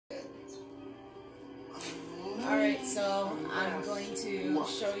So I'm going to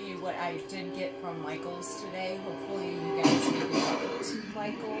show you what I did get from Michael's today. Hopefully you guys did go to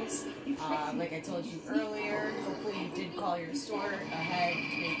Michael's. Like I told you earlier, hopefully you did call your store ahead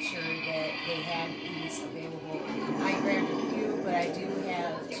to make sure that they had these available. I grabbed a few, but I do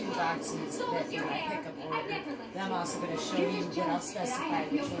have 2 boxes that were my pickup order. Then I'm also going to show you what I'll specify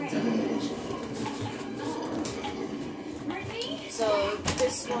which ones are finished. So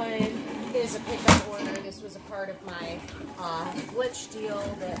this one is a pickup order. This was a part of my Glitch deal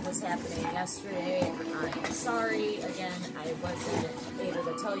that was happening yesterday. I'm sorry, again, I wasn't able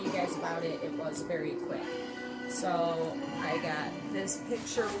to tell you guys about it. It was very quick. So I got this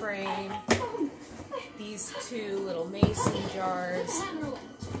picture frame, these 2 little mason jars, got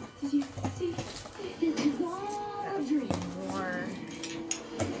a few more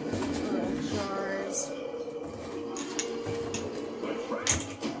little jars.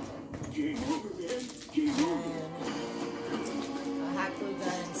 A hot glue gun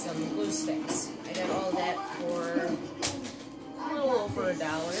and some glue sticks. I got all that for a little over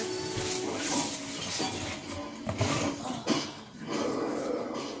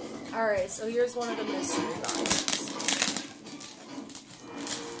 $1. Alright, so here's one of the mystery boxes.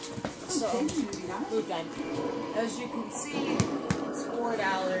 So, glue gun. As you can see, it's $4.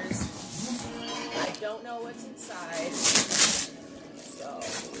 I don't know what's inside. So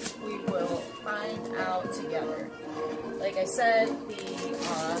we will find out together. Like I said, the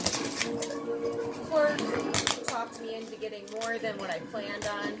clerk talked me into getting more than what I planned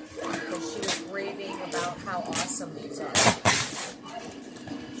on because she was raving about how awesome these are.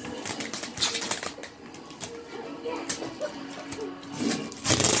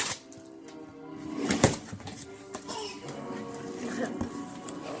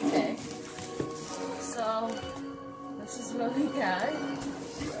 Okay, so this is what we got.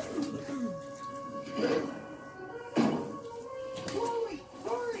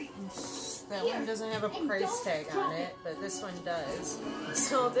 That one doesn't have a price tag on it, but this one does.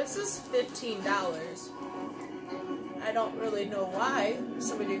 So this is $15. I don't really know why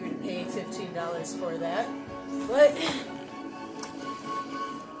somebody would pay $15 for that, but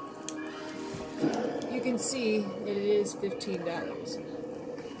you can see it is $15.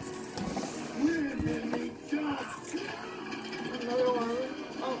 Another one.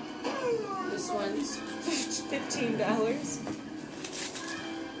 Oh, this one's $15.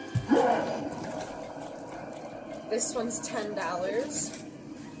 This one's $10.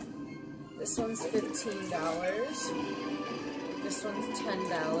 This one's $15. This one's $10.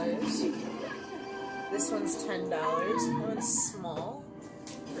 This one's $10. That one's small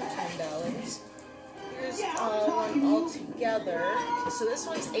for $10. Here's one all together. So this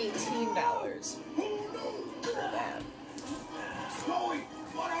one's $18 for that.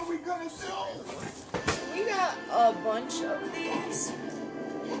 What are we gonna do? So we got a bunch of these.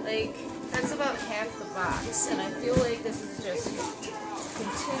 Like, that's about half the box, and I feel like this is just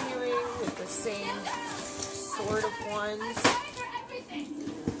continuing with the same sort of ones.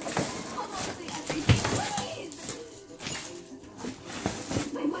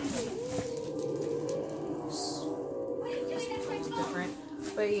 Different,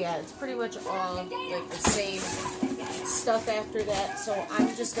 but yeah, it's pretty much all like the same stuff after that, so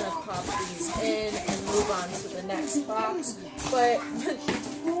I'm just gonna pop these in and move on to the next box. But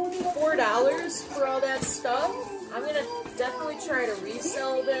 $4 for all that stuff, I'm gonna definitely try to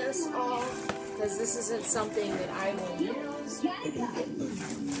resell this all because this isn't something that I will use,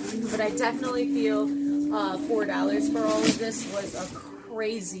 but I definitely feel $4 for all of this was a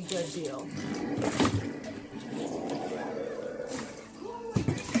crazy good deal.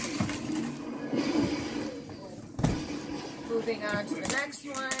 Moving on to the next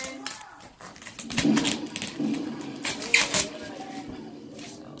one.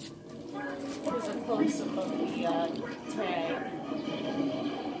 Here's a close-up of the tag.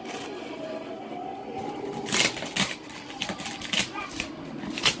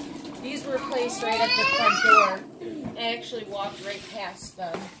 These were placed right at the front door. I actually walked right past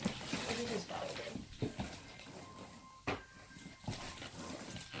them.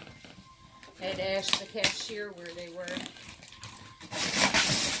 I had asked the cashier where they were.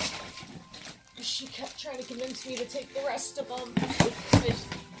 She kept trying to convince me to take the rest of them.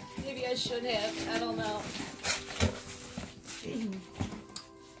 Maybe I should have. I don't know.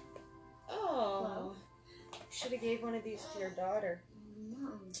 Oh. Should have gave one of these to your daughter.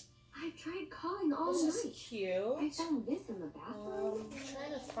 Mom, I tried calling all night. This is cute. I found this in the bathroom. I'm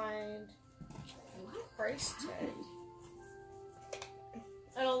trying to find what price tag.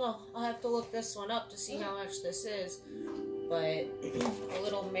 I don't know. I'll have to look this one up to see how much this is. But a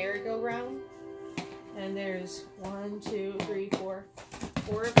little merry-go-round. And there's 1, 2, 3, 4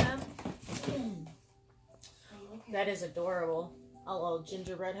 of them. That is adorable. A little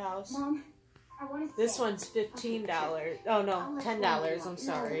gingerbread house. Mom, I want to. This one's $15. Oh no, $10. I'm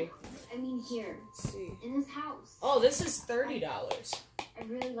sorry. I mean here. Let's see. In this house. Oh, this is $30. I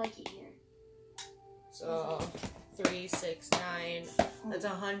really like it here. So 3, 6, 9. That's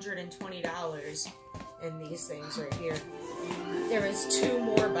 $120 in these things right here. There is 2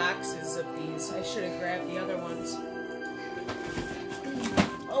 more boxes of these. I should have grabbed the other ones.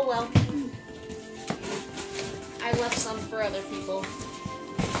 Oh well. I left some for other people.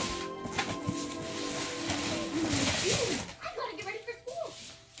 I gotta get ready for school.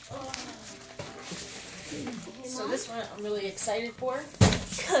 So this one I'm really excited for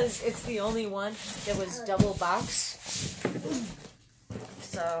because it's the only one that was double boxed.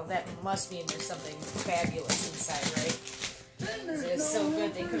 So that must mean there's something fabulous inside, right? Because it is so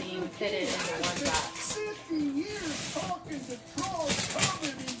good they couldn't even fit it into one box. 50 years talking to trolls covered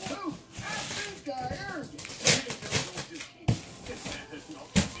in poop. I think I earned it.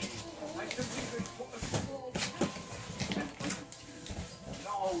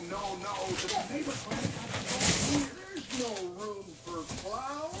 No. The neighbor there's no room for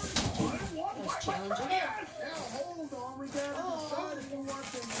flowers. That's challenging. Now hold on, we gotta decide if we want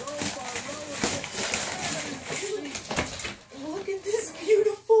them row by row. Look at this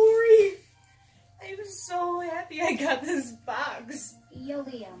beautiful wreath. I'm so happy I got this box. Yo,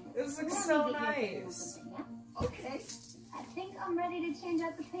 Liam. This looks let so me get your nice. something, yeah? Okay. I think I'm ready to change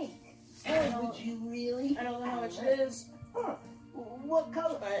out the pink. Would you really? I don't know how much it is, Huh. What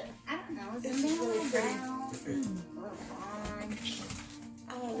color? but I don't know. This Something is a really little pretty. brown, a little orange.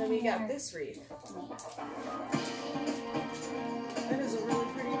 oh, and then we got this wreath. That is a really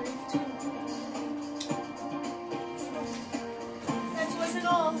pretty wreath too. That wasn't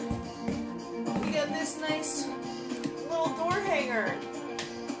all. We got this nice little door hanger.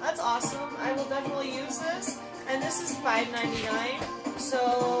 That's awesome. I will definitely use this. And this is $5.99.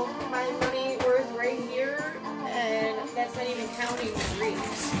 So my money worth right here, and that's not even counting the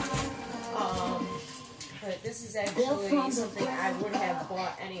wreaths. But this is actually something I would have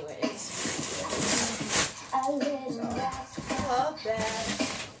bought anyways. So, I love that.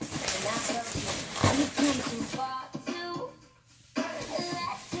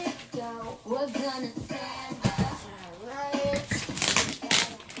 We're gonna stand up. Alright.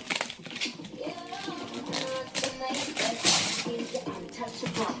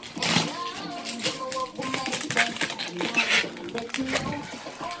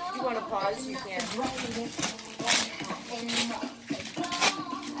 If you want to pause, you can.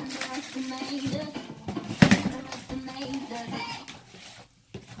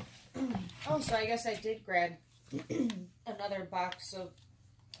 Oh, so I guess I did grab another box of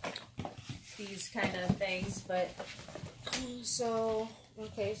these kind of things, but so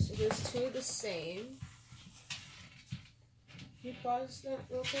okay, so there's 2 the same. Can you pause that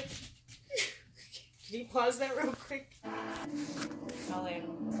real quick? Can you pause that real quick?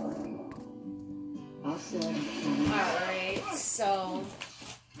 Alright, so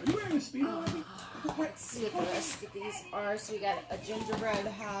Are you wearing a speedo? let's see what the rest of these are. So we got a gingerbread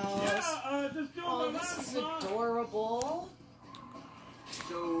house. Just do Oh, this is adorable.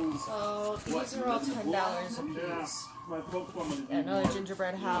 So these are all $10 a piece. Another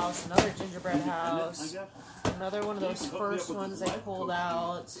gingerbread house, another gingerbread house, another one of those first ones I pulled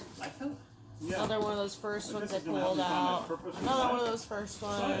out, another one of those first ones I pulled out, another one of those first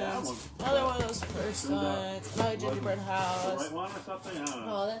ones, another one of those first ones, another gingerbread house.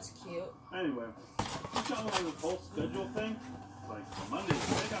 Oh, that's cute. Anyway, you tell me the whole schedule thing. Like Monday,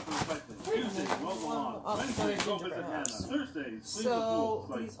 pick up and fight the Tuesday, mow the lawn. Wednesday, go visit Hannah. Thursday, clean the pool. So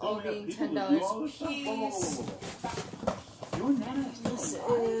Like, these all we got being people $10 to do all a this stuff. piece. Your Nana is This still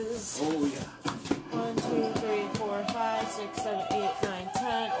alive? is Oh yeah. 1, 2, 3, 4, 5, 6, 7, 8, 9,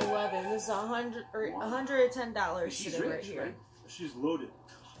 10, 11. This is $110 She's sitting right rich, here. right? She's loaded.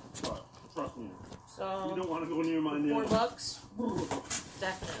 But trust me, you So don't want to go near my Nana. $4,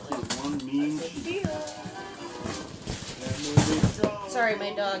 definitely. One mean sheep. Sorry,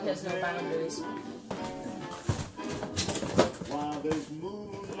 my dog has no boundaries. While there's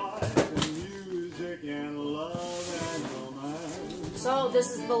moonlight and music and love and romance. So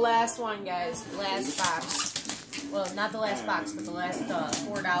this is the last one, guys. Last box. Well, not the last box, but the last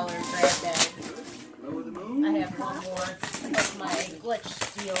 $4 grab bag. Over the moon? I have one more of my glitch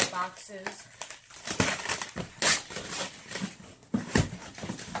steel boxes.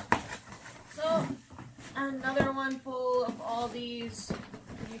 So another one full of all these.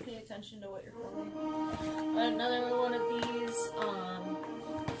 Can you pay attention to what you're holding? Another one of these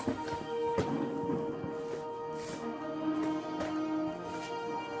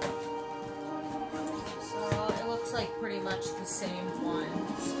much the same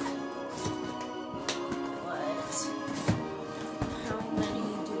ones. But how many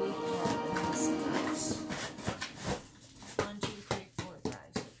do we have in this box? 1, 2, 3, 4, 5,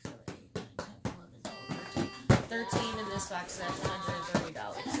 6, 7, 8, 9, 10, 11, 12, 13 in this box. That's $130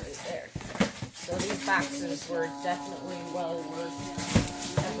 right there. So these boxes were definitely well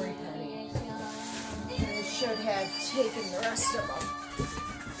worth every penny. I should have taken the rest of them.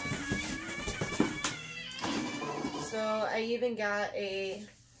 So I even got a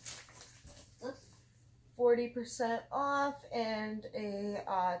 40% off and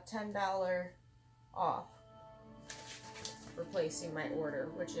a $10 off for placing my order,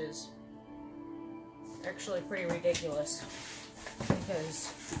 which is actually pretty ridiculous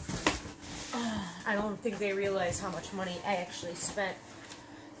because I don't think they realize how much money I actually spent.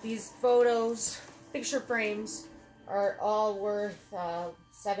 These photos, picture frames, are all worth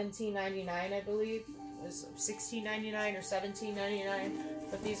 $17.99, I believe. It was $16.99 or $17.99.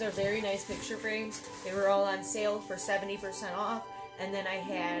 But these are very nice picture frames. They were all on sale for 70% off. And then I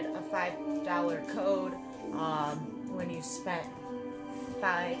had a $5 code when you spent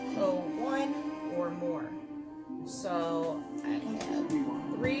 $501 or more. So I have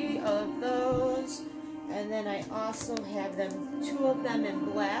 3 of those, and then I also have 2 of them in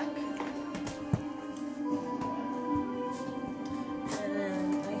black, and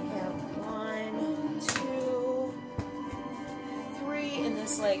then I have 1, 2, 3 in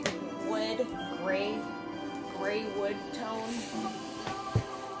this like wood, gray wood tone.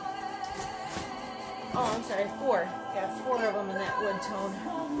 Oh, I'm sorry, 4. I got 4 of them in that wood tone.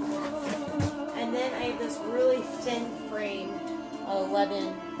 And then I have this really thin frame,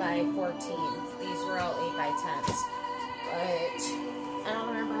 11 by 14. These were all 8 by 10s. But I don't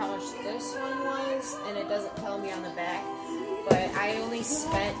remember how much this one was, and it doesn't tell me on the back. But I only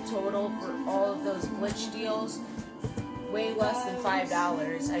spent total for all of those glitch deals way less than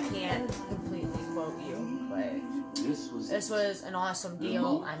 $5. I can't completely quote you, but this was an awesome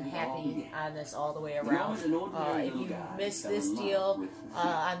deal. I'm happy on this all the way around. If you missed this deal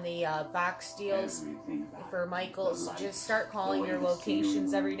on the box deals for Michaels, just start calling your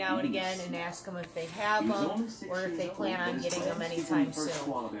locations every now and again and ask them if they have them or if they plan on getting them anytime soon.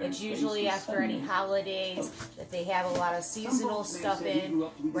 It's usually after any holidays that they have a lot of seasonal stuff in.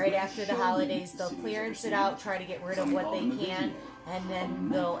 Right after the holidays, they'll clearance it out, try to get rid of what they can, and then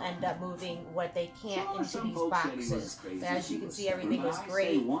they'll end up moving what they can't into these boxes. But as you can see, everything was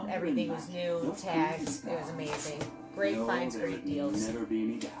great. Everything was new. Tags. It was amazing. Great finds, great deals.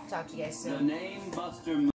 Talk to you guys soon.